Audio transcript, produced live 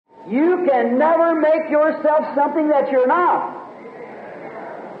You can never make yourself something that you're not.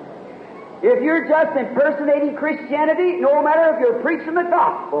 If you're just impersonating Christianity, no matter if you're preaching the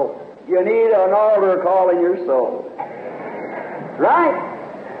gospel, you need an altar call in your soul. Right?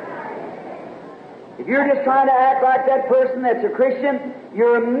 If you're just trying to act like that person that's a Christian,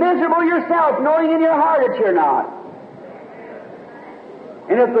 you're miserable yourself, knowing in your heart that you're not.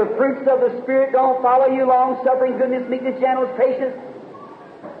 And if the fruits of the Spirit don't follow you, long-suffering, goodness, meekness, gentleness, patience,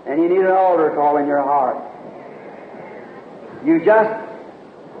 then you need an altar call in your heart. You just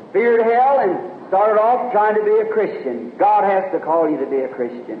feared hell and started off trying to be a Christian. God has to call you to be a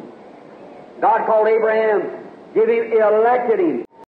Christian. God called Abraham, elected him.